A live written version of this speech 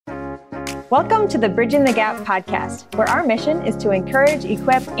Welcome to the Bridging the Gap podcast, where our mission is to encourage,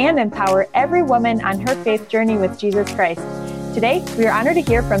 equip, and empower every woman on her faith journey with Jesus Christ. Today, we are honored to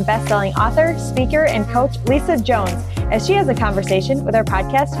hear from best-selling author, speaker, and coach Lisa Jones as she has a conversation with our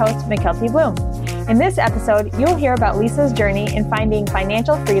podcast host, Mykelti Bloom. In this episode, you'll hear about Lisa's journey in finding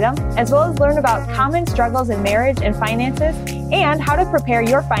financial freedom, as well as learn about common struggles in marriage and finances, and how to prepare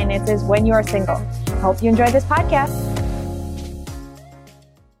your finances when you are single. I hope you enjoy this podcast.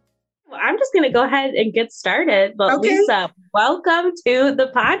 I'm just going to go ahead and get started. But okay. Lisa, welcome to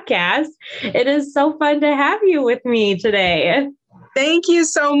the podcast. It is so fun to have you with me today. Thank you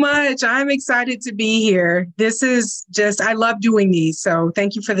so much. I'm excited to be here. This is I love doing these. So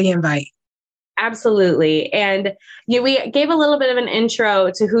thank you for the invite. Absolutely. And we gave a little bit of an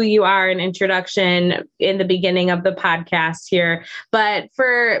intro to who you are, an introduction in the beginning of the podcast here. But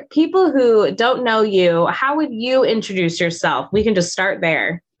for people who don't know you, how would you introduce yourself? We can just start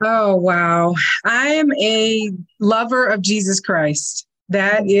there. Oh, wow. I am a lover of Jesus Christ.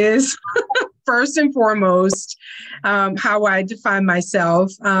 That is first and foremost how I define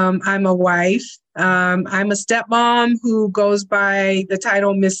myself. I'm a wife. I'm a stepmom who goes by the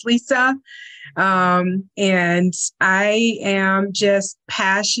title Miss Lisa. And I am just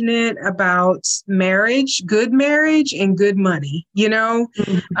passionate about marriage, and good money,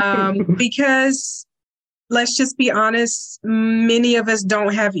 because let's just be honest, many of us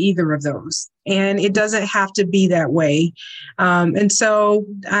don't have either of those, and it doesn't have to be that way. And so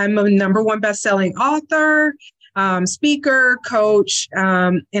I'm a #1 best-selling author, speaker, coach,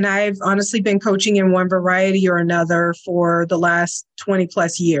 and I've honestly been coaching in one variety or another for the last 20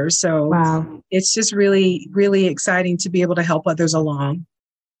 plus years. So wow. It's just really, really exciting to be able to help others along.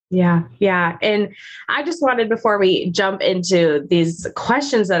 Yeah. And I just wanted, before we jump into these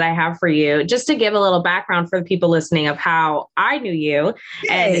questions that I have for you, just to give a little background for the people listening of how I knew you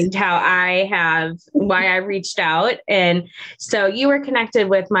and why I reached out. And so you were connected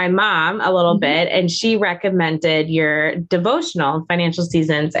with my mom a little bit, and she recommended your devotional, Financial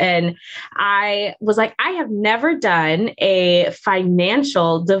Seasons. And I was like, I have never done a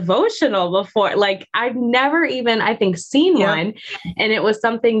financial devotional before. Like I've never even, I think, seen one. And it was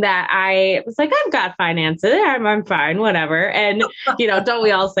something that I was like, I've got finances. I'm fine, whatever. And, don't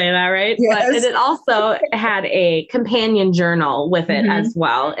we all say that, right? Yes. But it also had a companion journal with it as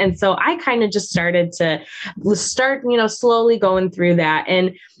well. And so I kind of just started slowly going through that.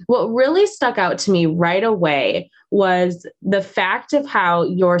 And what really stuck out to me right away was the fact of how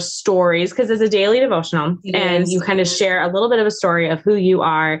your stories, because it's a daily devotional, and you kind of share a little bit of a story of who you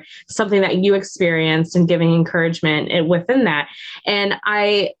are, something that you experienced, and giving encouragement within that. And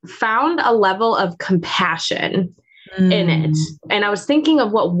I found a level of compassion in it. And I was thinking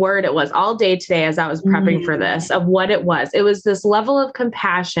of what word it was all day today as I was prepping for this, of what it was. It was this level of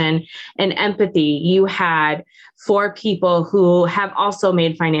compassion and empathy you had for people who have also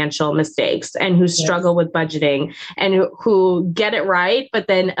made financial mistakes and who struggle with budgeting and who get it right, but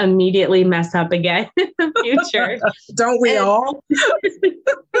then immediately mess up again in the future. Don't we all?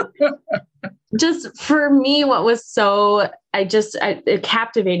 Just for me, what was so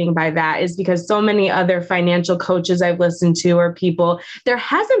captivating by that is because so many other financial coaches I've listened to or people, there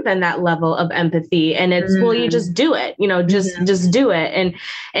hasn't been that level of empathy, and it's, well, you just do it, just do it.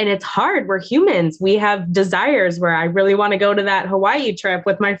 And it's hard. We're humans. We have desires where I really want to go to that Hawaii trip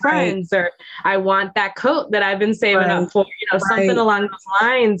with my friends, or I want that coat that I've been saving up for, something along those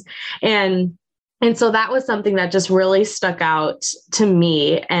lines. And so that was something that just really stuck out to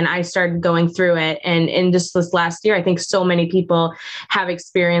me. And I started going through it. And in just this last year, I think so many people have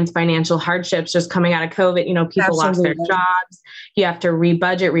experienced financial hardships just coming out of COVID. People lost their jobs. You have to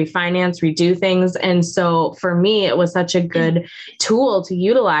rebudget, refinance, redo things. And so for me, it was such a good tool to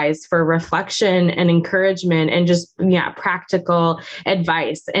utilize for reflection and encouragement and just, practical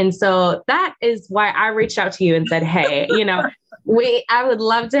advice. And so that is why I reached out to you and said, hey, I would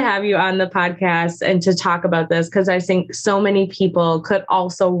love to have you on the podcast and to talk about this, because I think so many people could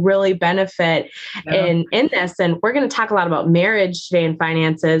also really benefit in this. And we're going to talk a lot about marriage today and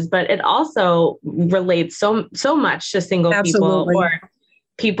finances, but it also relates so much to single people or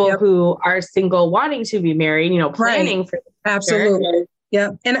people who are single wanting to be married, planning for the future. Absolutely.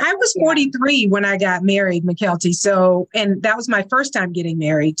 Yeah. And I was 43 when I got married, Mykelti. So, and that was my first time getting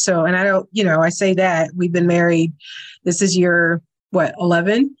married. So, and I don't, I say that we've been married. This is year,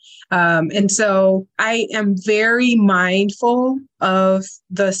 11? And so I am very mindful of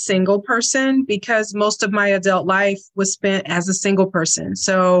the single person because most of my adult life was spent as a single person.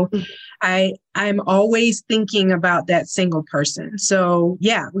 So I'm always thinking about that single person. So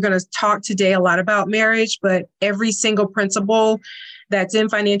yeah, we're going to talk today a lot about marriage, but every single principle that's in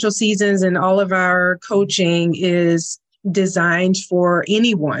Financial Seasons, and all of our coaching is designed for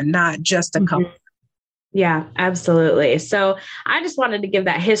anyone, not just a couple. Yeah, absolutely. So I just wanted to give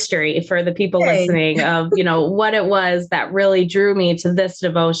that history for the people listening of, what it was that really drew me to this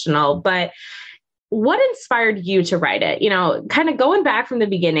devotional. But what inspired you to write it? Kind of going back from the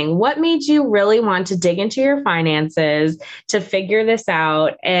beginning, what made you really want to dig into your finances, to figure this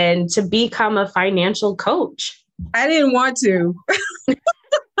out, and to become a financial coach? I didn't want to.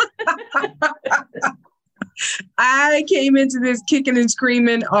 I came into this kicking and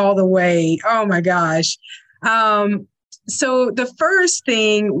screaming all the way. Oh my gosh. So the first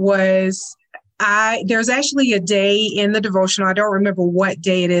thing was there's actually a day in the devotional. I don't remember what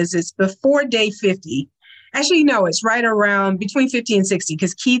day it is. It's before day 50. Actually, no, it's right around between 50 and 60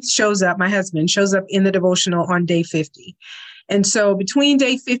 because Keith shows up, my husband shows up in the devotional on day 50. And so between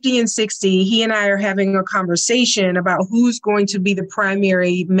day 50 and 60, he and I are having a conversation about who's going to be the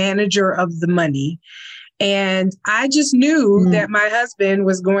primary manager of the money. And I just knew that my husband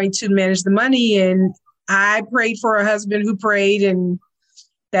was going to manage the money. And I prayed for a husband who prayed, and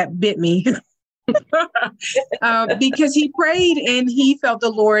that bit me because he prayed and he felt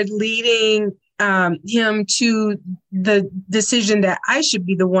the Lord leading him to the decision that I should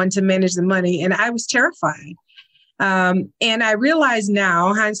be the one to manage the money. And I was terrified. And I realize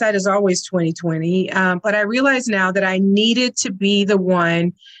now, hindsight is always 20/20, but I realize now that I needed to be the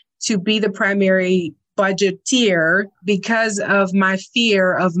one to be the primary budgeteer because of my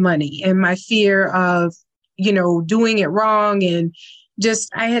fear of money and my fear of, doing it wrong. And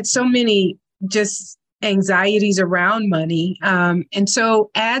I had so many just anxieties around money. And so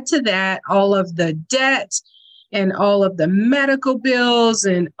add to that all of the debt and all of the medical bills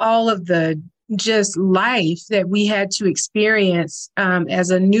and all of the just life that we had to experience as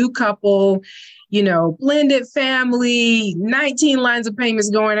a new couple, blended family, 19 lines of payments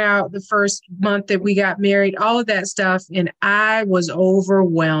going out the first month that we got married, all of that stuff. And I was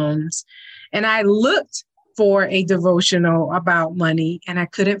overwhelmed. And I looked for a devotional about money and I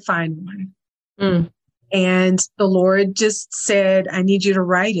couldn't find one. And the Lord just said, I need you to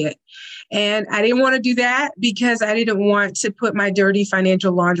write it. And I didn't want to do that because I didn't want to put my dirty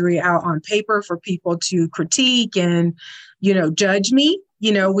financial laundry out on paper for people to critique and, judge me.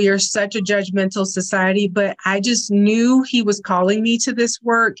 We are such a judgmental society, but I just knew he was calling me to this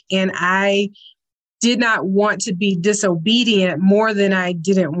work. And I did not want to be disobedient more than I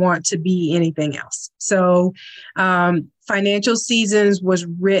didn't want to be anything else. So Financial Seasons was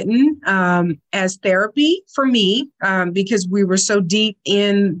written as therapy for me because we were so deep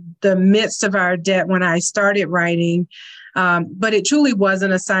in the midst of our debt when I started writing. But it truly was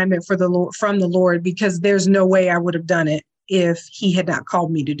an assignment from the Lord because there's no way I would have done it if he had not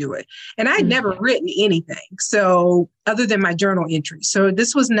called me to do it. And I'd never written anything. So other than my journal entries. So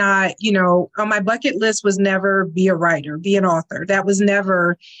this was not, on my bucket list was never be a writer, be an author. That was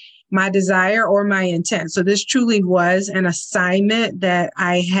never my desire or my intent. So this truly was an assignment that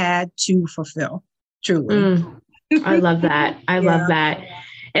I had to fulfill. Truly. I love that. I love that.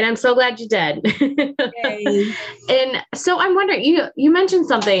 And I'm so glad you did. And so I'm wondering, you mentioned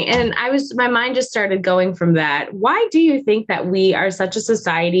something and my mind just started going from that. Why do you think that we are such a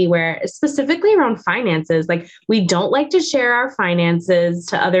society where specifically around finances, like we don't like to share our finances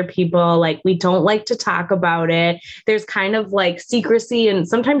to other people. Like we don't like to talk about it. There's kind of like secrecy and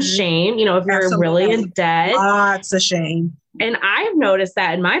sometimes shame, if you're really in debt. Lots of shame. And I've noticed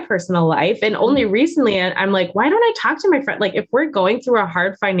that in my personal life. And only recently I'm like, why don't I talk to my friend? Like if we're going through a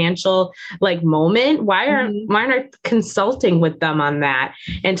hard financial moment, why aren't I consulting with them on that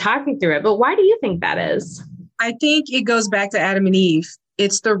and talking through it? But why do you think that is? I think it goes back to Adam and Eve.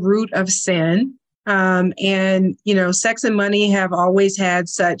 It's the root of sin. And, sex and money have always had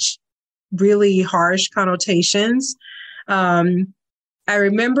such really harsh connotations. I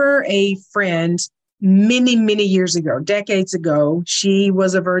remember a friend many, many years ago, decades ago. She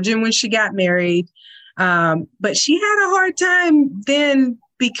was a virgin when she got married, but she had a hard time then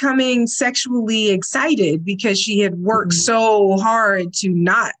becoming sexually excited because she had worked so hard to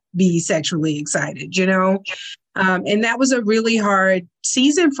not be sexually excited, and that was a really hard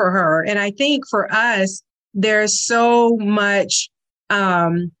season for her. And I think for us, there's so much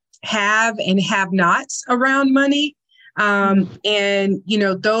have and have nots around money. And,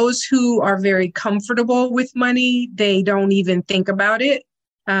 those who are very comfortable with money, they don't even think about it.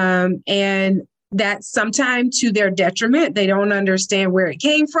 And that's sometimes to their detriment. They don't understand where it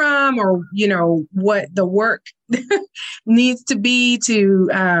came from or, what the work needs to be to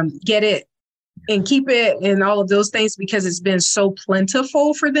get it and keep it and all of those things because it's been so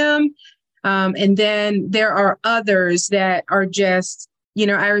plentiful for them. And then there are others that are just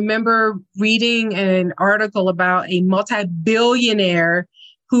I remember reading an article about a multi-billionaire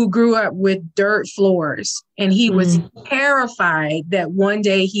who grew up with dirt floors, and he was terrified that one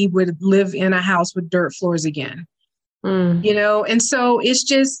day he would live in a house with dirt floors again. And so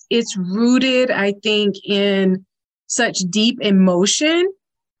it's rooted, I think, in such deep emotion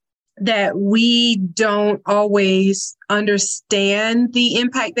that we don't always understand the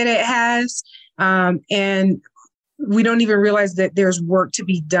impact that it has. And we don't even realize that there's work to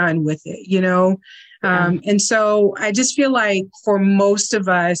be done with it, And so I just feel like for most of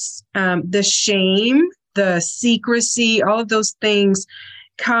us, the shame, the secrecy, all of those things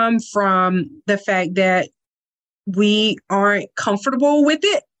come from the fact that we aren't comfortable with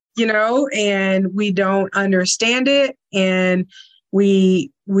it, and we don't understand it, and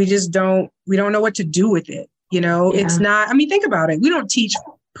we don't know what to do with it. It's not, think about it. We don't teach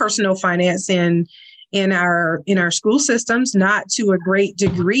personal finance in our school systems, not to a great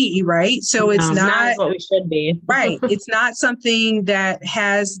degree, right? So it's not what we should be. Right. It's not something that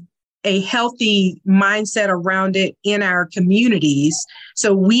has a healthy mindset around it in our communities.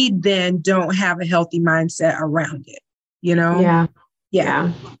 So we then don't have a healthy mindset around it,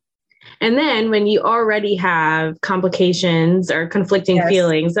 Yeah. And then when you already have complications or conflicting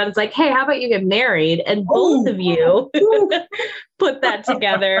feelings, then it's like, hey, how about you get married and both of you put that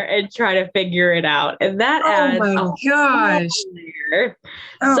together and try to figure it out. And that adds my gosh.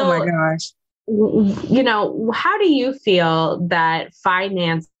 My gosh. How do you feel that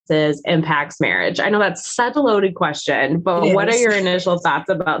finances impacts marriage? I know that's such a loaded question, but what are your initial thoughts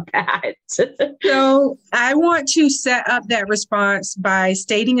about that? So I want to set up that response by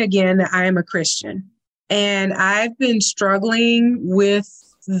stating again that I am a Christian, and I've been struggling with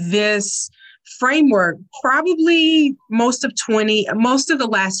this framework probably most of the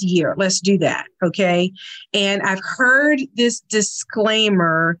last year. Let's do that. Okay. And I've heard this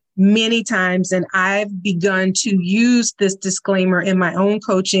disclaimer many times, and I've begun to use this disclaimer in my own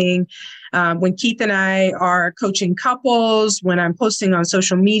coaching. When Keith and I are coaching couples, when I'm posting on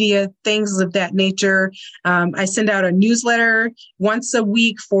social media, things of that nature. I send out a newsletter once a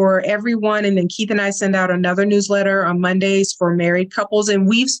week for everyone. And then Keith and I send out another newsletter on Mondays for married couples. And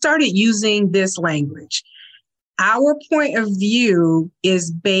we've started using this language. Our point of view is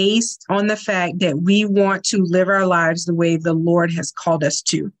based on the fact that we want to live our lives the way the Lord has called us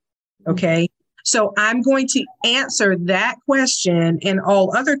to. Okay. So I'm going to answer that question and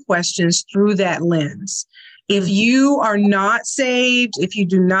all other questions through that lens. If you are not saved, if you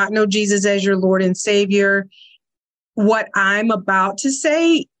do not know Jesus as your Lord and Savior, what I'm about to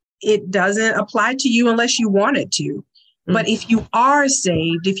say, it doesn't apply to you unless you want it to. But if you are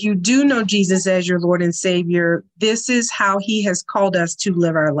saved, if you do know Jesus as your Lord and Savior, this is how he has called us to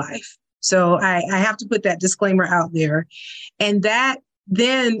live our life. So I have to put that disclaimer out there. And that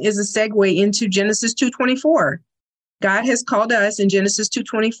then is a segue into Genesis 2:24. God has called us in Genesis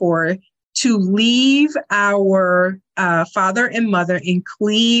 2:24 to leave our father and mother and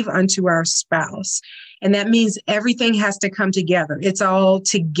cleave unto our spouse. And that means everything has to come together. It's all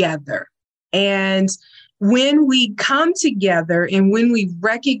together. And when we come together and when we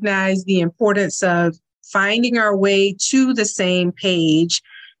recognize the importance of finding our way to the same page,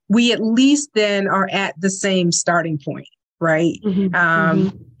 we at least then are at the same starting point. Right.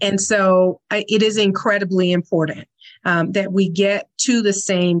 And so it is incredibly important that we get to the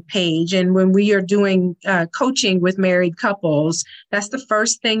same page. And when we are doing coaching with married couples, that's the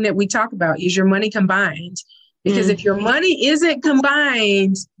first thing that we talk about is your money combined. Because if your money isn't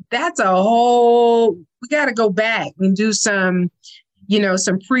combined, that's we got to go back and do some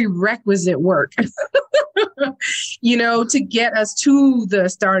prerequisite work, to get us to the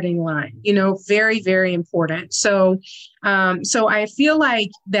starting line, very, very important. So I feel like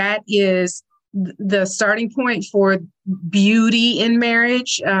that is the starting point for beauty in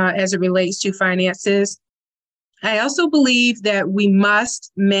marriage as it relates to finances. I also believe that we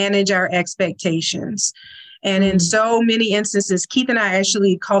must manage our expectations. And in so many instances, Keith and I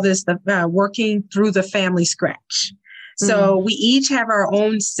actually call this the working through the family scratch. So we each have our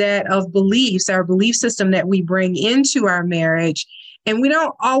own set of beliefs, our belief system that we bring into our marriage. And we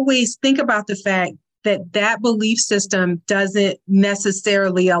don't always think about the fact that that belief system doesn't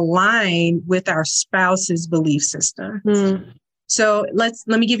necessarily align with our spouse's belief system. So let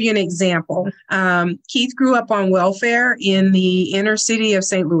me give you an example. Keith grew up on welfare in the inner city of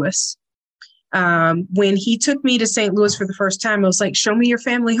St. Louis. When he took me to St. Louis for the first time, I was like, show me your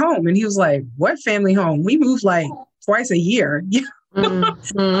family home. And he was like, what family home? We moved like twice a year. So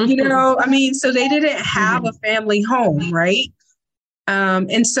they didn't have a family home, right?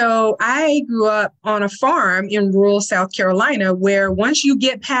 And so I grew up on a farm in rural South Carolina, where once you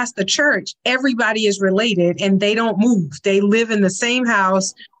get past the church, everybody is related and they don't move. They live in the same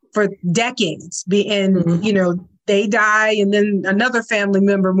house for decades. And, you know, they die and then another family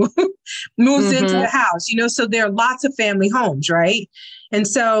member moves into the house, you know, so there are lots of family homes, right? And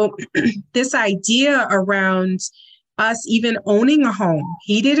so this idea around us even owning a home,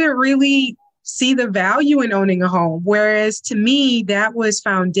 he didn't really see the value in owning a home. Whereas to me, that was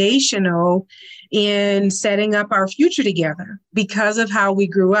foundational in setting up our future together because of how we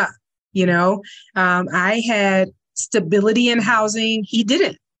grew up. You know, I had stability in housing. He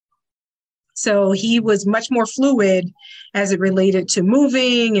didn't. So he was much more fluid as it related to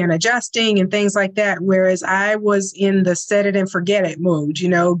moving and adjusting and things like that. Whereas I was in the set it and forget it mood, you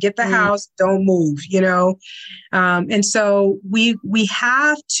know, get the house, don't move, you know. And so we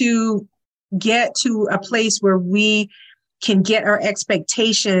have to get to a place where we can get our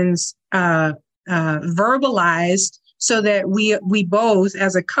expectations verbalized so that we both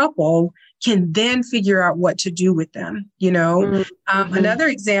as a couple can then figure out what to do with them, you know. Another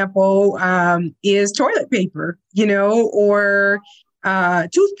example is toilet paper, you know, or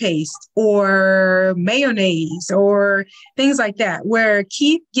toothpaste or mayonnaise or things like that, where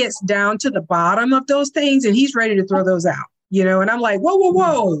Keith gets down to the bottom of those things and he's ready to throw those out, you know. And I'm like,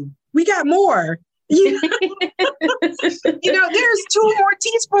 whoa. We got more. You know, there's 2 more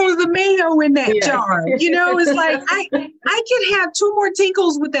teaspoons of mayo in that jar. You know, it's like I could have 2 more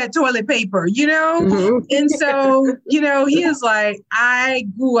tinkles with that toilet paper, you know? And so, you know, he is like, I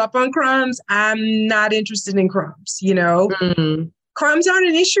grew up on crumbs. I'm not interested in crumbs, you know? Crumbs aren't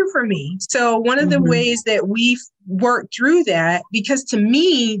an issue for me. So one of the ways that we've worked through that, because to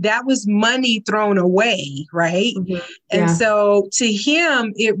me, that was money thrown away, right? And so to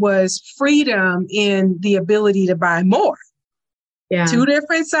him, it was freedom in the ability to buy more. 2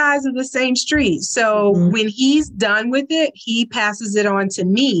 different sides of the same street. So when he's done with it, he passes it on to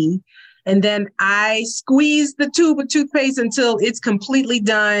me. And then I squeeze the tube of toothpaste until it's completely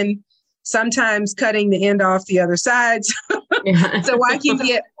done, sometimes cutting the end off the other side so I can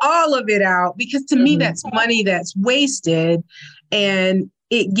get all of it out, because to me, that's money that's wasted. And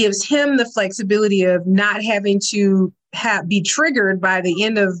it gives him the flexibility of not having to be triggered by the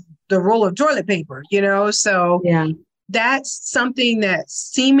end of the roll of toilet paper, you know? So that's something that's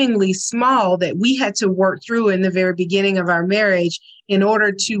seemingly small that we had to work through in the very beginning of our marriage in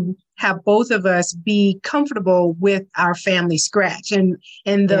order to have both of us be comfortable with our family scratch and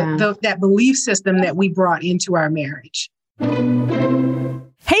that belief system that we brought into our marriage.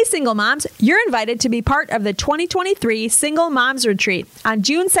 Hey, single moms, you're invited to be part of the 2023 Single Moms Retreat on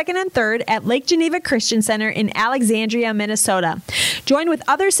June 2nd and 3rd at Lake Geneva Christian Center in Alexandria, Minnesota. Join with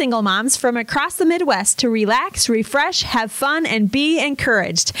other single moms from across the Midwest to relax, refresh, have fun, and be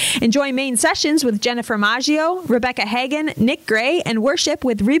encouraged. Enjoy main sessions with Jennifer Maggio, Rebecca Hagan, Nick Gray, and worship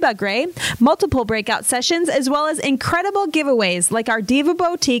with Reba Gray, multiple breakout sessions, as well as incredible giveaways like our Diva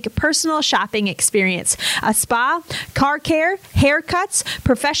Boutique personal shopping experience, a spa, car care, haircuts,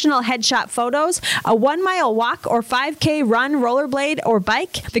 professional headshot photos, a 1-mile walk or 5K run, rollerblade, or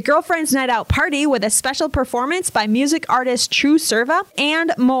bike, the Girlfriends Night Out party with a special performance by music artist True Serva,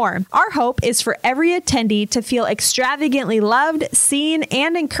 and more. Our hope is for every attendee to feel extravagantly loved, seen,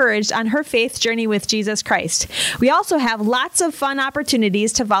 and encouraged on her faith journey with Jesus Christ. We also have lots of fun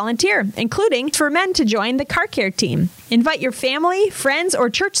opportunities to volunteer, including for men to join the car care team. Invite your family, friends, or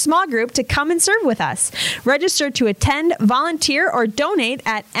church small group to come and serve with us. Register to attend, volunteer, or donate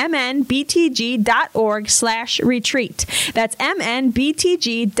at mnbtg.org/retreat. That's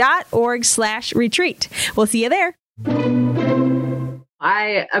mnbtg.org/retreat. We'll see you there.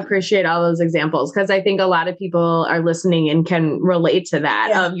 I appreciate all those examples because I think a lot of people are listening and can relate to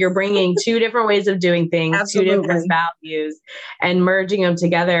that. Of you're bringing 2 different ways of doing things, Absolutely. 2 different values, and merging them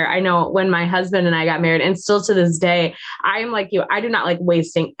together. I know when my husband and I got married, and still to this day, I'm like you. I do not like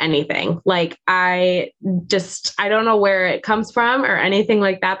wasting anything. Like I don't know where it comes from or anything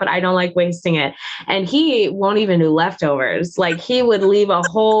like that, but I don't like wasting it. And he won't even do leftovers. Like he would leave a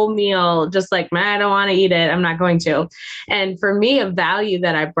whole meal just like, man, I don't want to eat it. I'm not going to. And for me, a value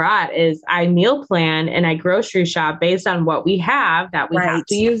that I brought is I meal plan and I grocery shop based on what we have that we have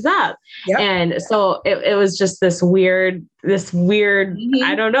to use up. And so it was just this weird,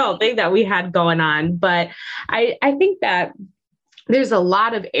 I don't know, thing that we had going on. But I think that there's a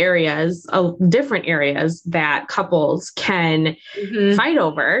lot of areas, different areas that couples can fight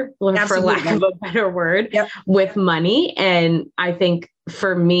over, for lack of a better word, with money. And I think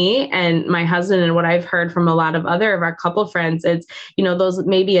for me and my husband, and what I've heard from a lot of other of our couple friends, it's, those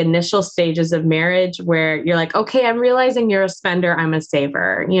maybe initial stages of marriage where you're like, okay, I'm realizing you're a spender, I'm a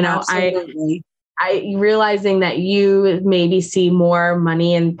saver. Absolutely. I realizing that you maybe see more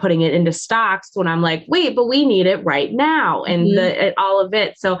money and putting it into stocks when I'm like, wait, but we need it right now. And all of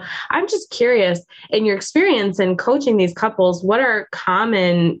it. So I'm just curious, in your experience in coaching these couples, what are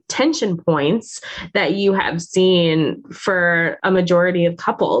common tension points that you have seen for a majority of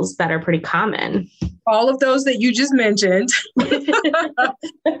couples that are pretty common? All of those that you just mentioned.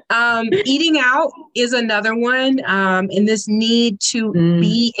 Eating out is another one. And this need to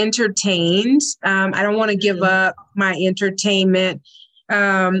be entertained. I don't want to give up my entertainment.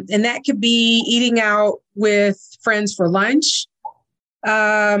 And that could be eating out with friends for lunch.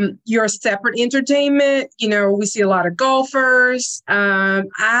 Your separate entertainment, we see a lot of golfers.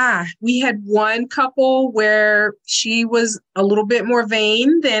 We had one couple where she was a little bit more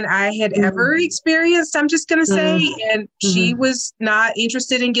vain than I had ever experienced, I'm just going to say. And she was not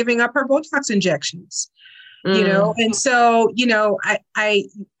interested in giving up her Botox injections, and so,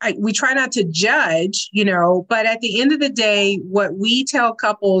 we try not to judge, but at the end of the day, what we tell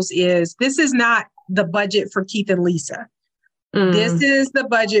couples is this is not the budget for Keith and Lisa. This is the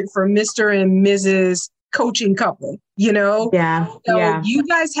budget for Mr. and Mrs. coaching couple, Yeah. So you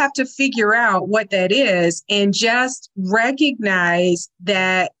guys have to figure out what that is and just recognize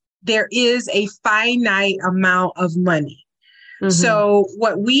that there is a finite amount of money. So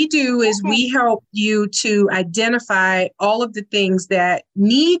what we do is we help you to identify all of the things that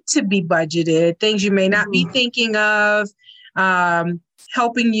need to be budgeted, things you may not be thinking of,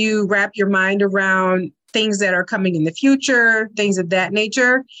 helping you wrap your mind around things that are coming in the future, things of that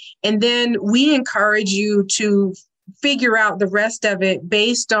nature. And then we encourage you to figure out the rest of it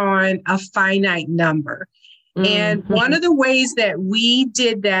based on a finite number. And one of the ways that we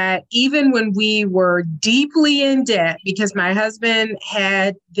did that, even when we were deeply in debt, because my husband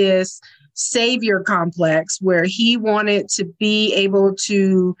had this savior complex where he wanted to be able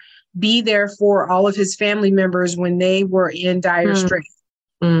to be there for all of his family members when they were in dire straits.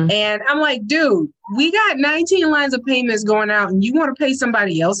 And I'm like, dude, we got 19 lines of payments going out and you want to pay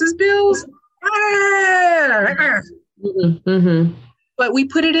somebody else's bills? But we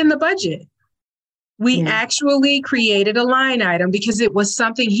put it in the budget. We actually created a line item because it was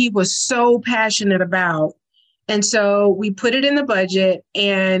something he was so passionate about. And so we put it in the budget,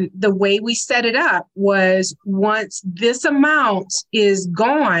 and the way we set it up was once this amount is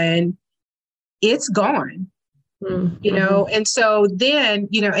gone, it's gone. And so then,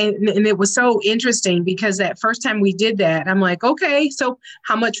 and it was so interesting because that first time we did that, I'm like, okay, so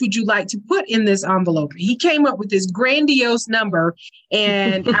how much would you like to put in this envelope? He came up with this grandiose number,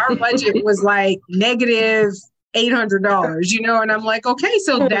 and our budget was like negative $800, and I'm like, okay,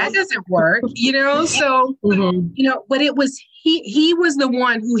 so that doesn't work, so, but it was, he was the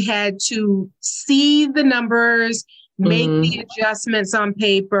one who had to see the numbers, make the adjustments on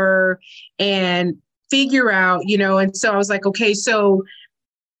paper, and figure out, and so I was like, okay, so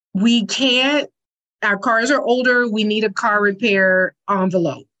our cars are older. We need a car repair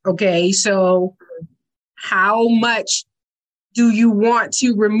envelope. Okay. So how much do you want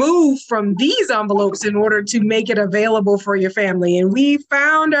to remove from these envelopes in order to make it available for your family? And we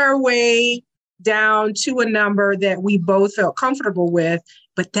found our way down to a number that we both felt comfortable with.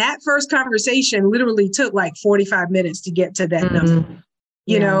 But that first conversation literally took like 45 minutes to get to that number.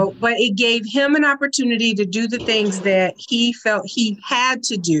 But it gave him an opportunity to do the things that he felt he had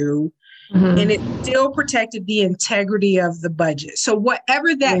to do. And it still protected the integrity of the budget. So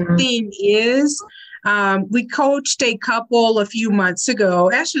whatever that thing is, we coached a couple a few months ago.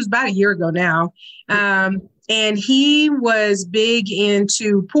 Actually, it was about a year ago now. And he was big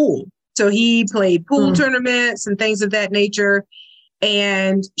into pool. So he played pool tournaments and things of that nature.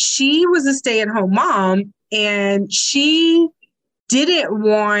 And she was a stay-at-home mom, and she didn't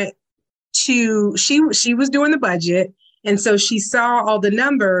want to, she was doing the budget. And so she saw all the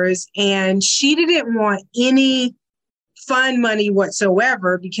numbers, and she didn't want any fun money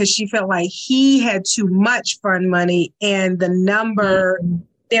whatsoever because she felt like he had too much fun money, and the number,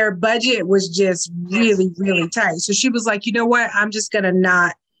 their budget was just really, really tight. So she was like, you know what? I'm just going to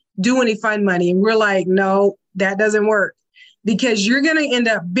not do any fun money. And we're like, no, that doesn't work, because you're going to end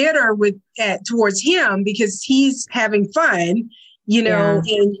up bitter towards him because he's having fun.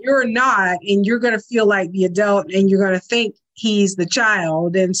 And you're not, and you're going to feel like the adult, and you're going to think he's the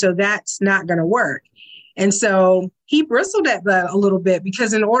child. And so that's not going to work. And so he bristled at that a little bit,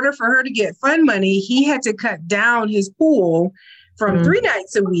 because in order for her to get fun money, he had to cut down his pool from 3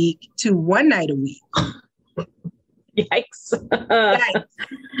 nights a week to 1 night a week. Yikes. Yikes.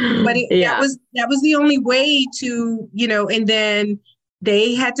 But that was the only way to, and then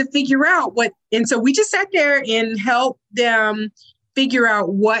they had to figure out and so we just sat there and helped them figure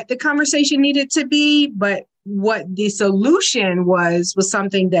out what the conversation needed to be, but what the solution was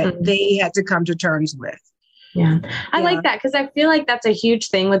something that they had to come to terms with. Yeah. I like that because I feel like that's a huge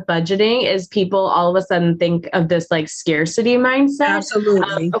thing with budgeting is people all of a sudden think of this like scarcity mindset.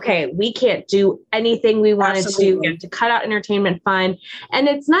 Absolutely. Okay, we can't do anything we wanted to do. We have to cut out entertainment fund. And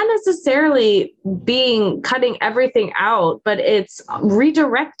it's not necessarily cutting everything out, but it's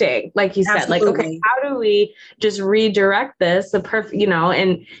redirecting, like you said. Absolutely. Like, okay, how do we just redirect this?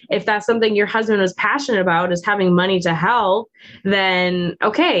 And if that's something your husband was passionate about is having money to help, then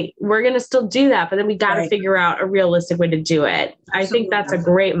okay, we're going to still do that. But then we got to figure out a realistic way to do it. I think that's a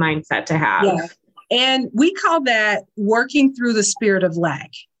great mindset to have. Yeah. And we call that working through the spirit of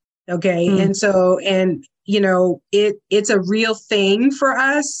lack. Okay. And so, it's a real thing for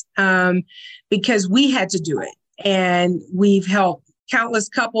us because we had to do it. And we've helped countless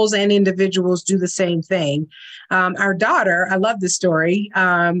couples and individuals do the same thing. Our daughter, I love this story.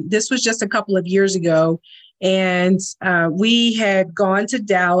 This was just a couple of years ago. And we had gone to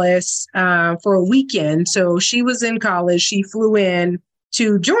Dallas for a weekend. So she was in college. She flew in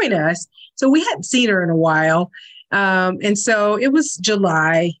to join us. So we hadn't seen her in a while. And so it was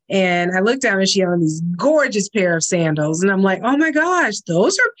July. And I looked down and she had on these gorgeous pair of sandals. And I'm like, oh my gosh,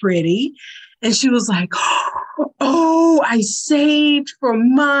 those are pretty. And she was like, oh, I saved for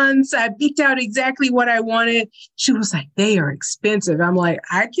months. I picked out exactly what I wanted. She was like, they are expensive. I'm like,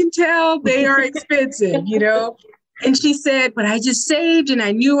 I can tell they are expensive, And she said, but I just saved and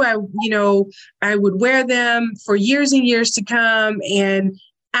I knew I would wear them for years and years to come. And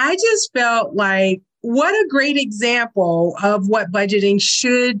I just felt like, what a great example of what budgeting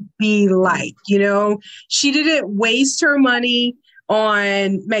should be like. She didn't waste her money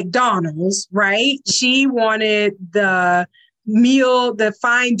on McDonald's, right? She wanted the meal, the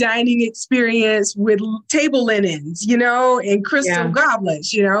fine dining experience with table linens, and crystal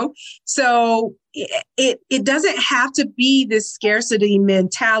goblets, So it doesn't have to be this scarcity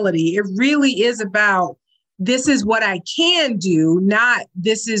mentality. It really is about this is what I can do, not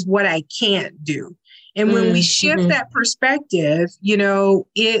this is what I can't do. And when we shift that perspective,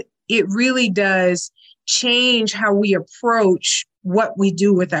 it really does change how we approach what we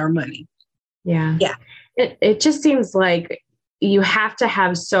do with our money. Yeah. Yeah. It just seems like you have to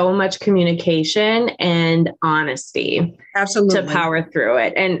have so much communication and honesty. Absolutely. To power through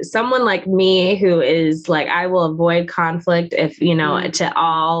it. And someone like me who is like, I will avoid conflict if,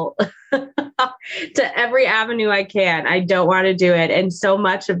 to every avenue I can. I don't want to do it. And so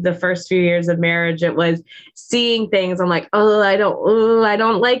much of the first few years of marriage, it was seeing things. I'm like, I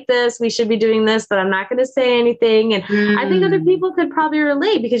don't like this. We should be doing this, but I'm not going to say anything. And I think other people could probably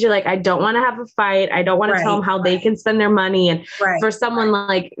relate because you're like, I don't want to have a fight. I don't want to tell them how they can spend their money. And for someone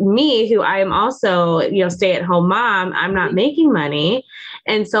like me, who I am also, stay-at-home mom, I'm not making money.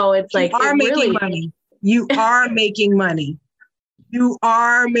 And so it's like, you are making money. You are making money. You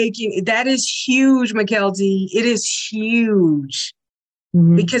are making, that is huge, Mykelti. It is huge.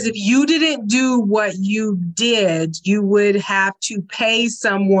 Because if you didn't do what you did, you would have to pay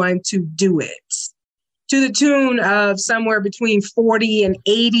someone to do it to the tune of somewhere between $40,000 and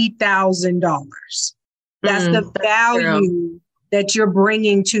 $80,000. That's the value that you're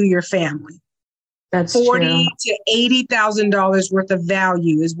bringing to your family. That's $40,000 to $80,000 worth of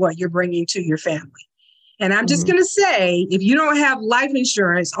value is what you're bringing to your family. And I'm just going to say, if you don't have life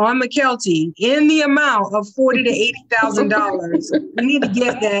insurance on Mykelti in the amount of $40,000 to $80,000, you need to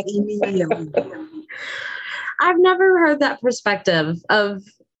get that immediately. I've never heard that perspective of,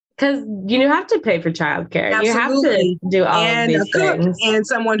 because you have to pay for childcare. Absolutely. You have to do all of these things. And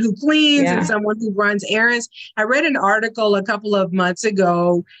someone who cleans and someone who runs errands. I read an article a couple of months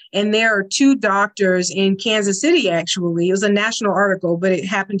ago, and there are two doctors in Kansas City, actually. It was a national article, but it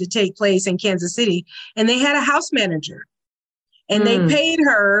happened to take place in Kansas City. And they had a house manager. And they paid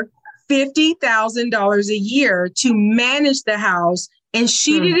her $50,000 a year to manage the house. And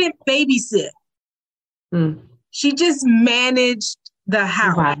she didn't babysit. She just managed the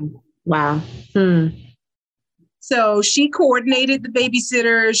house. Wow. So she coordinated the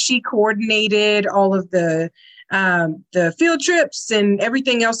babysitters. She coordinated all of the field trips and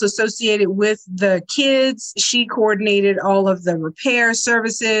everything else associated with the kids. She coordinated all of the repair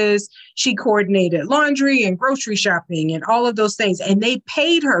services. She coordinated laundry and grocery shopping and all of those things. And they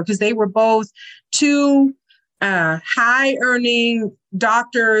paid her because they were both two high earning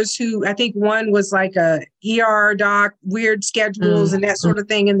doctors who, I think one was like a ER doc, weird schedules and that sort of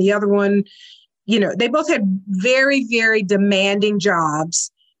thing. And the other one they both had very, very demanding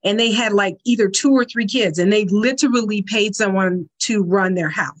jobs, and they had like either 2 or 3 kids, and they literally paid someone to run their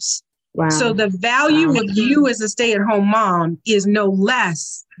house. Wow. So the value of you as a stay-at-home mom is no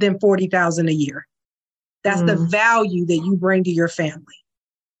less than $40,000 a year. That's the value that you bring to your family.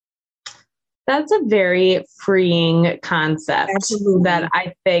 That's a very freeing concept. Absolutely. That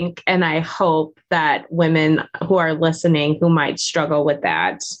I think, and I hope that women who are listening who might struggle with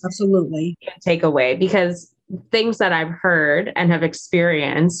that absolutely can take away, because things that I've heard and have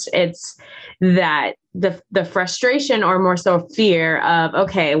experienced, it's that the frustration, or more so fear of,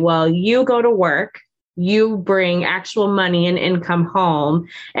 okay, well, you go to work, you bring actual money and income home,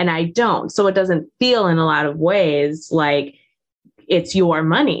 and I don't. So it doesn't feel in a lot of ways like it's your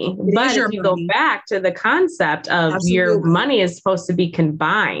money. But if you go back to the concept of your money is supposed to be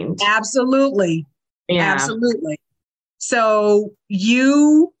combined. Absolutely. Yeah. Absolutely. So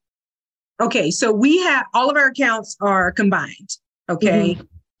so we have all of our accounts are combined. Okay. Mm-hmm.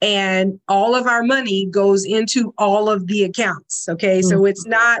 And all of our money goes into all of the accounts. Okay. Mm-hmm. So it's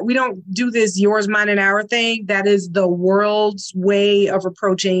not, we don't do this yours, mine, and our thing. That is the world's way of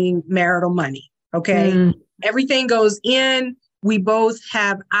approaching marital money. Okay. Mm-hmm. Everything goes in. We both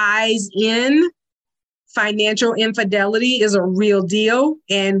have eyes in. Financial infidelity is a real deal.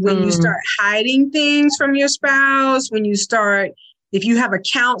 And when you start hiding things from your spouse, if you have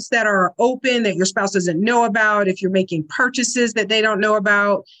accounts that are open that your spouse doesn't know about, if you're making purchases that they don't know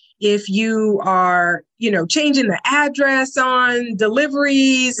about, if you are, changing the address on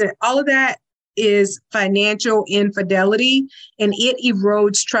deliveries, and all of that is financial infidelity, and it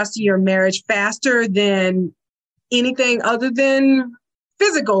erodes trust in your marriage faster than anything other than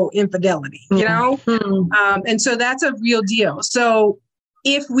physical infidelity, and so that's a real deal. So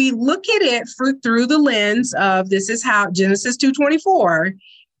if we look at it through the lens of this is how Genesis 2:24,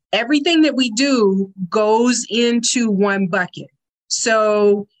 everything that we do goes into one bucket.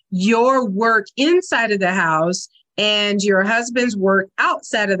 So your work inside of the house and your husband's work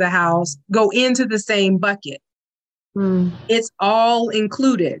outside of the house go into the same bucket. It's all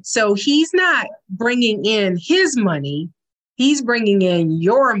included. So he's not bringing in his money. He's bringing in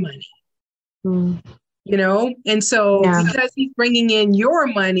your money. And so because he's bringing in your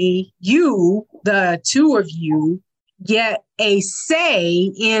money, the two of you, get a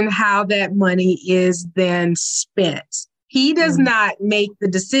say in how that money is then spent. He does not make the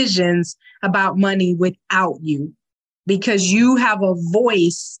decisions about money without you, because you have a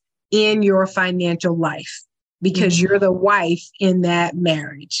voice in your financial life, because you're the wife in that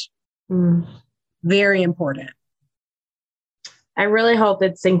marriage. Very important. I really hope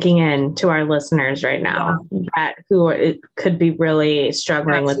it's sinking in to our listeners right now, that who could be really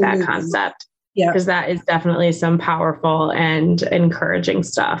struggling with that concept. Yeah, because that is definitely some powerful and encouraging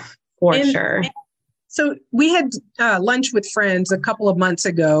stuff for sure. So we had lunch with friends a couple of months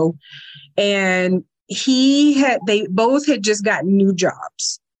ago, and they both had just gotten new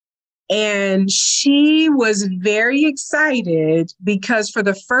jobs. And she was very excited because for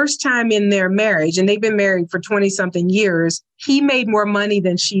the first time in their marriage, and they've been married for 20 something years, he made more money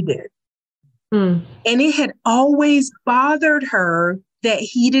than she did. And it had always bothered her that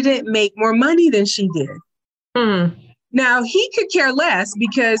he didn't make more money than she did. Now he could care less,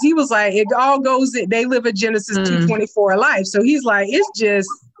 because he was like, it all goes, they live a Genesis 2:24 life. So he's like, it's just,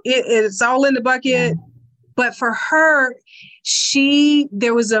 it's all in the bucket. But for her,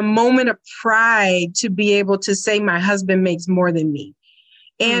 there was a moment of pride to be able to say, my husband makes more than me.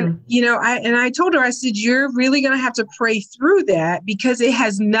 And, I told her, I said, you're really going to have to pray through that, because it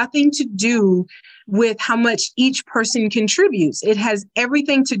has nothing to do with how much each person contributes. It has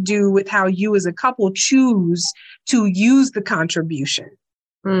everything to do with how you as a couple choose to use the contribution,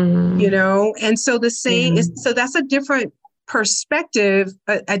 and so the same is, so that's a different perspective,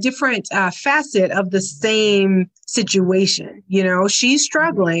 a different facet of the same situation. She's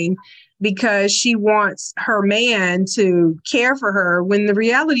struggling because she wants her man to care for her, when the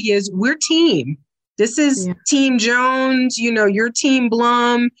reality is we're team. This is Team Jones, your Team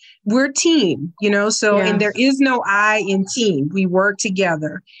Blum, we're team, and there is no I in team. We work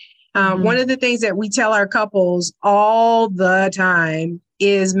together. One of the things that we tell our couples all the time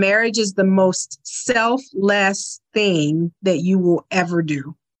is marriage is the most selfless thing that you will ever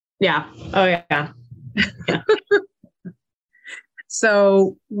do. Yeah. Oh, yeah.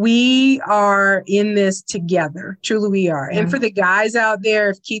 So we are in this together. Truly we are. And for the guys out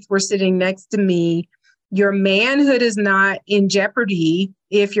there, if Keith were sitting next to me, your manhood is not in jeopardy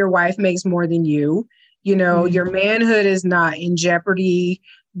if your wife makes more than you. Your manhood is not in jeopardy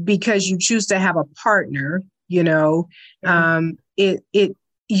because you choose to have a partner. It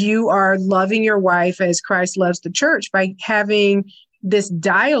you are loving your wife as Christ loves the church by having this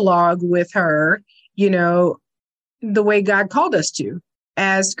dialogue with her, the way God called us to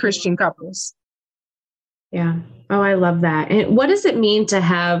as Christian couples. Yeah. Oh, I love that. And what does it mean to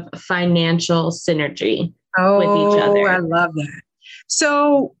have financial synergy with each other? I love that.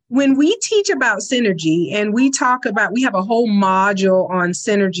 So when we teach about synergy and we have a whole module on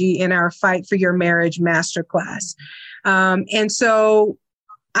synergy in our Fight for Your Marriage masterclass. And so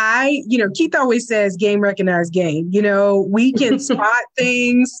Keith always says game recognized game. We can spot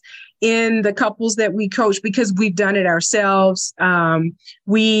things in the couples that we coach because we've done it ourselves.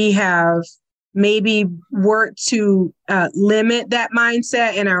 We have maybe work to limit that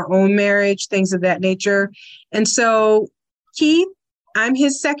mindset in our own marriage, things of that nature. And so Keith, I'm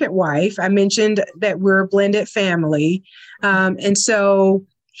his second wife. I mentioned that we're a blended family. And so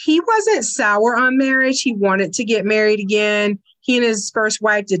he wasn't sour on marriage. He wanted to get married again. He and his first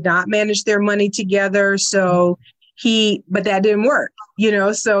wife did not manage their money together. But that didn't work,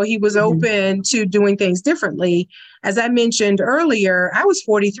 so he was open to doing things differently. As I mentioned earlier, I was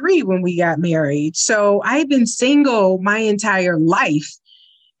 43 when we got married. So I've been single my entire life.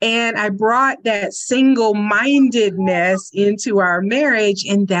 And I brought that single-mindedness into our marriage,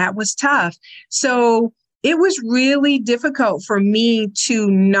 and that was tough. So it was really difficult for me to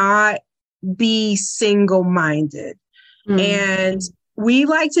not be single-minded. And we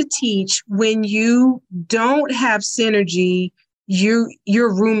like to teach when you don't have synergy, you're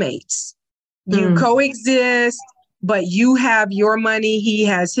roommates. You coexist, but you have your money, he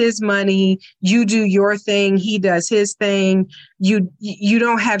has his money, you do your thing, he does his thing. You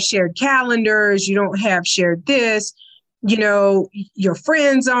don't have shared calendars, you don't have shared this, your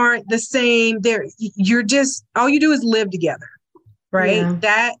friends aren't the same. You're just, all you do is live together, right?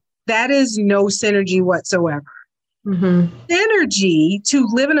 Yeah. That is no synergy whatsoever. Synergy, to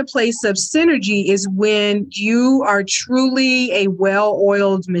live in a place of synergy, is when you are truly a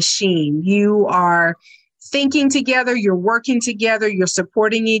well-oiled machine. You are thinking together, you're working together, you're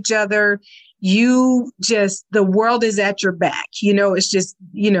supporting each other. The world is at your back. It's just,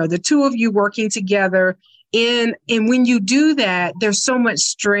 the two of you working together. And when you do that, there's so much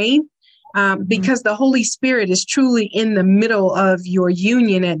strength because the Holy Spirit is truly in the middle of your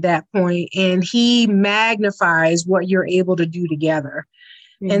union at that point, and he magnifies what you're able to do together.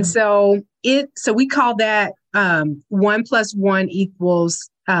 Yeah. And so we call that 1 + 1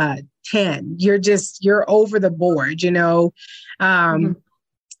 = 10. You're over the board, and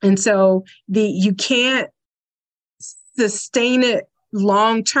so you can't sustain it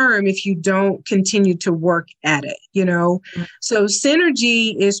long term if you don't continue to work at it, So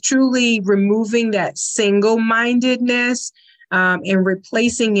synergy is truly removing that single-mindedness and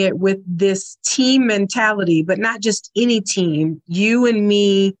replacing it with this team mentality, but not just any team. You and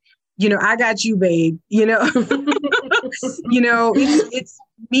me, I got you, babe. It's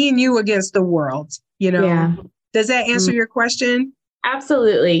me and you against the world. Yeah. Does that answer your question?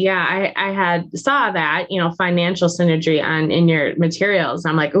 Absolutely. Yeah. I saw that, financial synergy in your materials.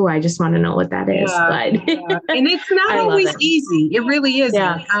 I'm like, oh, I just want to know what that is. Yeah. And it's not always easy. It really isn't.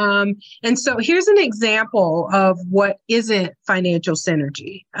 Yeah. And so here's an example of what isn't financial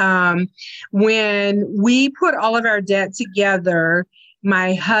synergy. When we put all of our debt together,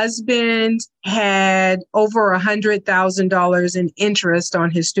 my husband had over $100,000 in interest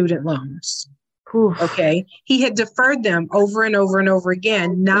on his student loans. Oof. Okay. He had deferred them over and over and over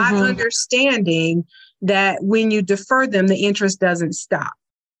again, not understanding that when you defer them, the interest doesn't stop.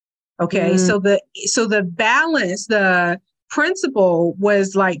 Okay. So the balance, the principal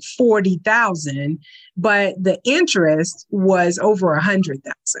was like 40,000, but the interest was over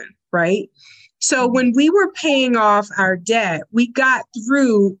 100,000. Right. So when we were paying off our debt, we got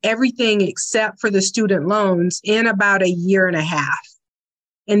through everything except for the student loans in about 1.5 years.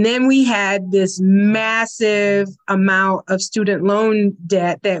 And then we had this massive amount of student loan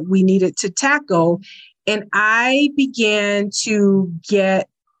debt that we needed to tackle. And I began to get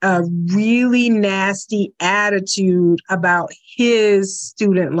a really nasty attitude about his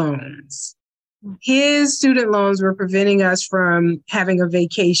student loans. His student loans were preventing us from having a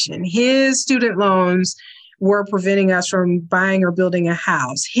vacation. His student loans were preventing us from buying or building a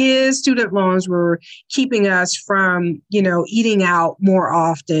house. His student loans were keeping us from, eating out more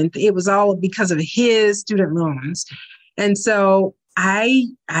often. It was all because of his student loans. And so I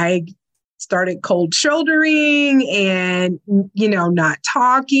started cold shouldering and, not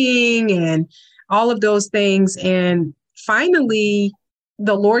talking and all of those things. And finally,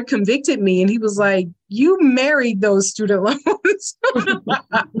 the Lord convicted me and he was like, you married those student loans.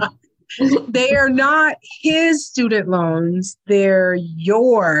 They are not his student loans. They're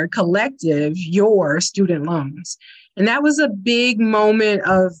your collective, your student loans. And that was a big moment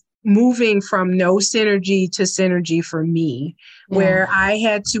of moving from no synergy to synergy for me, where I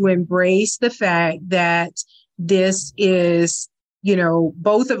had to embrace the fact that this is,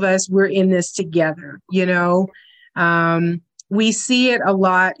 both of us, we're in this together, we see it a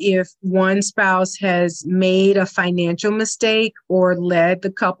lot if one spouse has made a financial mistake or led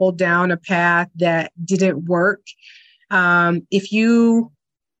the couple down a path that didn't work. If you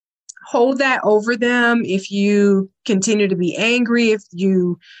hold that over them, if you continue to be angry, if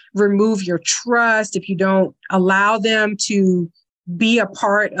you remove your trust, if you don't allow them to be a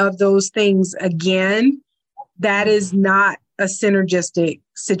part of those things again, that is not a synergistic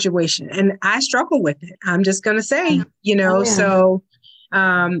situation. And I struggle with it. I'm just going to say,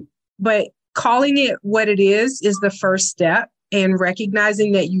 but calling it what it is the first step, and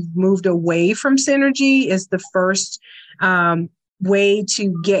recognizing that you've moved away from synergy is the first way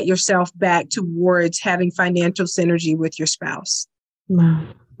to get yourself back towards having financial synergy with your spouse.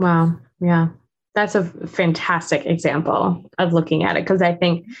 Wow. Yeah. That's a fantastic example of looking at it. Because I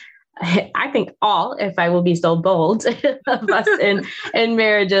think all, if I will be so bold, of us in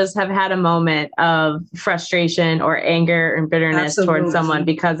marriages have had a moment of frustration or anger and bitterness towards someone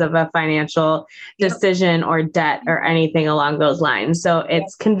because of a financial decision or debt or anything along those lines. So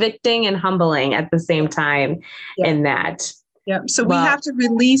it's convicting and humbling at the same time in that. Yep. So we have to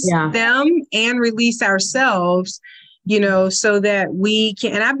release them and release ourselves, so that we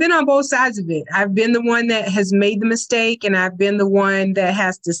can, and I've been on both sides of it. I've been the one that has made the mistake, and I've been the one that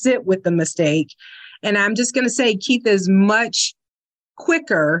has to sit with the mistake. And I'm just going to say, Keith is much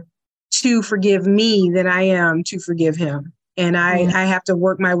quicker to forgive me than I am to forgive him. And I have to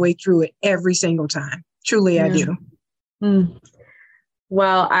work my way through it every single time. Truly, I do.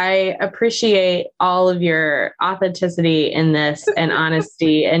 Well, I appreciate all of your authenticity in this and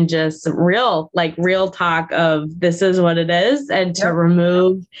honesty and just real talk of this is what it is, and to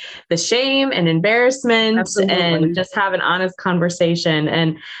remove the shame and embarrassment and just have an honest conversation.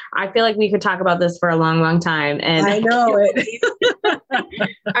 And I feel like we could talk about this for a long, long time. And I know it.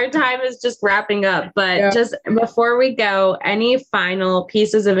 Our time is just wrapping up, but just before we go, any final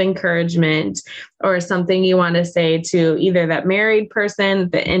pieces of encouragement or something you want to say to either that married person,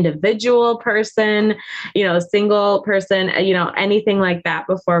 the individual person, single person, anything like that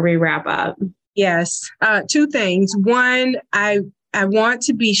before we wrap up? Yes. Two things. One, I want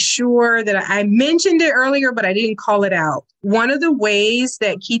to be sure that I mentioned it earlier, but I didn't call it out. One of the ways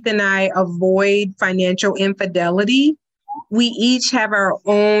that Keith and I avoid financial infidelity, we each have our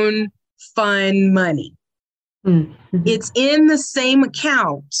own fund money. Mm-hmm. It's in the same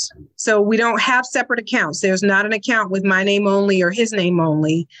account. So we don't have separate accounts. There's not an account with my name only or his name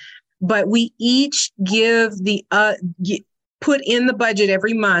only, but we each give put in the budget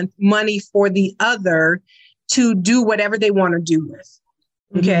every month money for the other to do whatever they want to do with.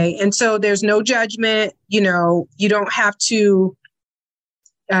 Okay. Mm-hmm. And so there's no judgment. You don't have to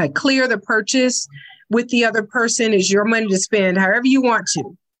clear the purchase with the other person. Is your money to spend however you want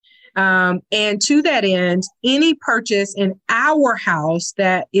to. And to that end, any purchase in our house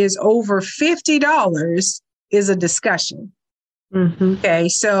that is over $50 is a discussion. Mm-hmm. Okay.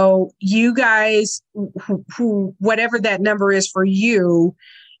 So you guys, who whatever that number is for you,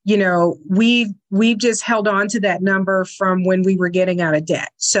 we've just held on to that number from when we were getting out of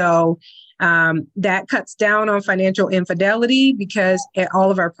debt. So that cuts down on financial infidelity because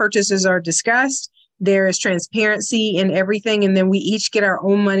all of our purchases are discussed. There is transparency in everything. And then we each get our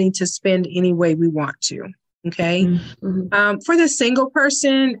own money to spend any way we want to. Okay. Mm-hmm. For the single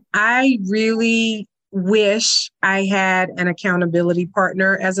person, I really wish I had an accountability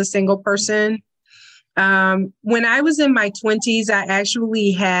partner as a single person. When I was in my 20s, I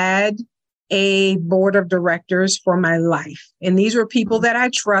actually had a board of directors for my life. And these were people that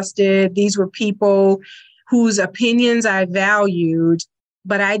I trusted. These were people whose opinions I valued.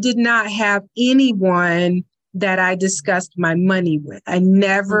 But I did not have anyone that I discussed my money with. I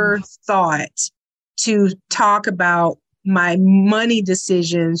never thought to talk about my money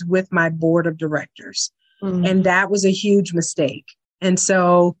decisions with my board of directors. And that was a huge mistake. And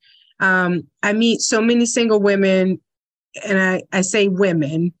so I meet so many single women, and I say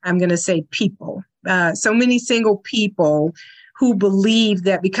women, I'm going to say people, so many single people who believe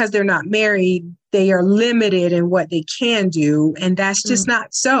that because they're not married, they are limited in what they can do. And that's just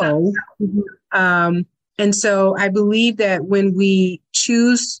not so. And so I believe that when we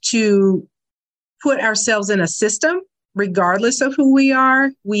choose to put ourselves in a system, regardless of who we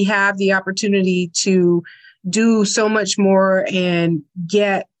are, we have the opportunity to do so much more and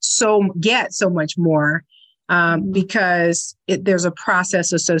get so much more because there's a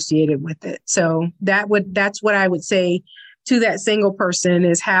process associated with it. So that's what I would say to that single person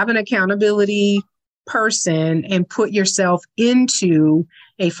is have an accountability person and put yourself into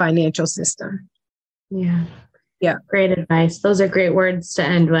a financial system. Yeah. Yeah. Great advice. Those are great words to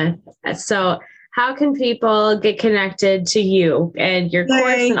end with. So how can people get connected to you and your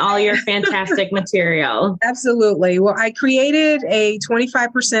course and all your fantastic material? Absolutely. Well, I created a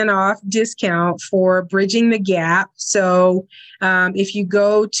 25% off discount for Bridging the Gap. So if you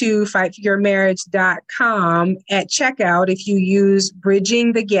go to fightforyourmarriage.com at checkout, if you use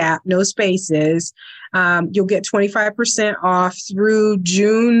Bridging the Gap, no spaces, you'll get 25% off through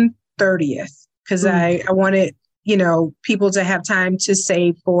June 30th because I wanted people to have time to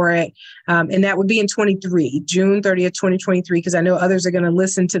save for it. And that would be in June 30th, 2023, because I know others are going to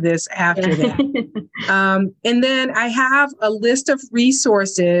listen to this after that. And then I have a list of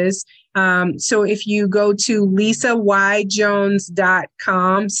resources. So if you go to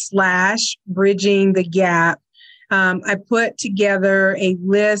lisayjones.com/bridging the gap, I put together a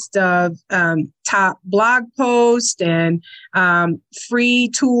list of top blog posts and free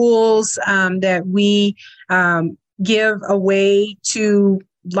tools that we give away to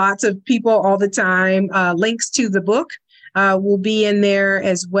lots of people all the time. Links to the book will be in there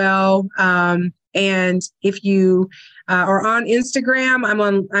as well. And if you are on Instagram,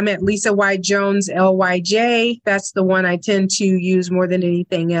 I'm at Lisa Y. Jones, LYJ. That's the one I tend to use more than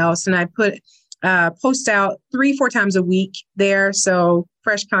anything else. And I post out 3-4 times a week there. So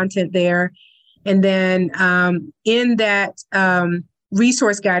fresh content there. And then in that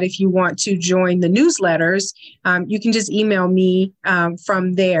resource guide, if you want to join the newsletters, you can just email me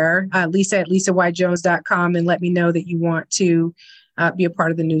from there, lisa@lisayjones.com, and let me know that you want to be a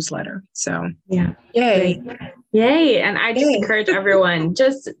part of the newsletter. So yeah. Yay. Great. Yay. And I just encourage everyone,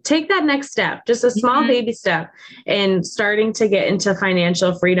 just take that next step, just a small baby step in starting to get into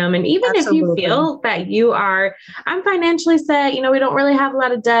financial freedom. And even if you feel that I'm financially set, we don't really have a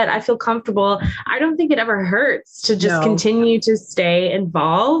lot of debt, I feel comfortable. I don't think it ever hurts to just continue to stay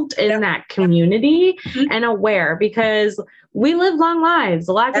involved in that community and aware, because we live long lives.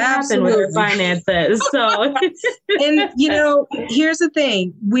 A lot can happen with our finances. So, and here's the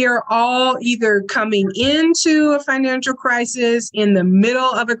thing: we are all either coming into a financial crisis, in the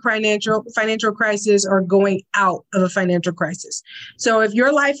middle of a financial crisis, or going out of a financial crisis. So, if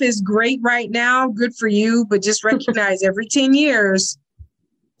your life is great right now, good for you. But just recognize every 10 years,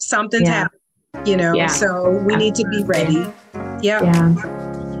 something's happened. So we need to be ready. Yeah.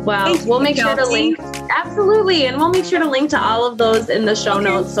 Well, we'll make sure to link. Absolutely. And we'll make sure to link to all of those in the show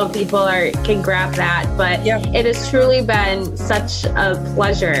notes so people can grab that. But it has truly been such a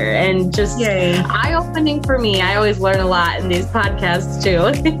pleasure and just eye-opening for me. I always learn a lot in these podcasts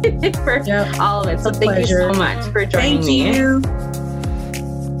too for all of it. So thank you so much for joining me.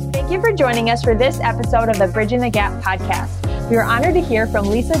 Thank you for joining us for this episode of the Bridging the Gap podcast. We are honored to hear from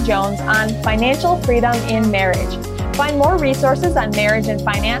Lisa Jones on financial freedom in marriage. Find more resources on marriage and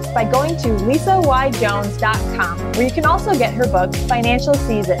finance by going to lisayjones.com, where you can also get her book, Financial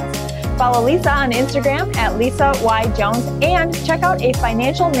Seasons. Follow Lisa on Instagram at Lisa Y. Jones, and check out a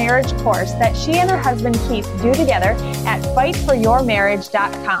financial marriage course that she and her husband Keith do together at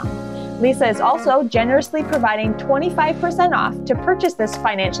fightforyourmarriage.com. Lisa is also generously providing 25% off to purchase this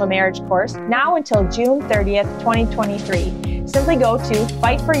financial marriage course now until June 30th, 2023. Simply go to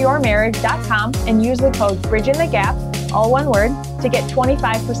fightforyourmarriage.com and use the code BRIDGINTHEGAP, all one word, to get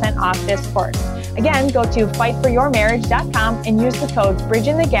 25% off this course. Again, go to fightforyourmarriage.com and use the code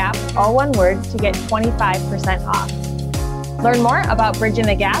BRIDGINTHEGAP, all one word, to get 25% off. Learn more about Bridging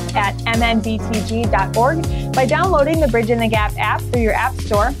the Gap at mnbtg.org by downloading the Bridging the Gap app through your app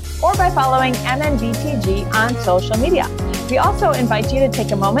store or by following MNBTG on social media. We also invite you to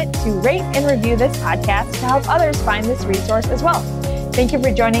take a moment to rate and review this podcast to help others find this resource as well. Thank you for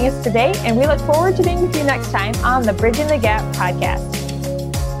joining us today, and we look forward to being with you next time on the Bridging the Gap podcast.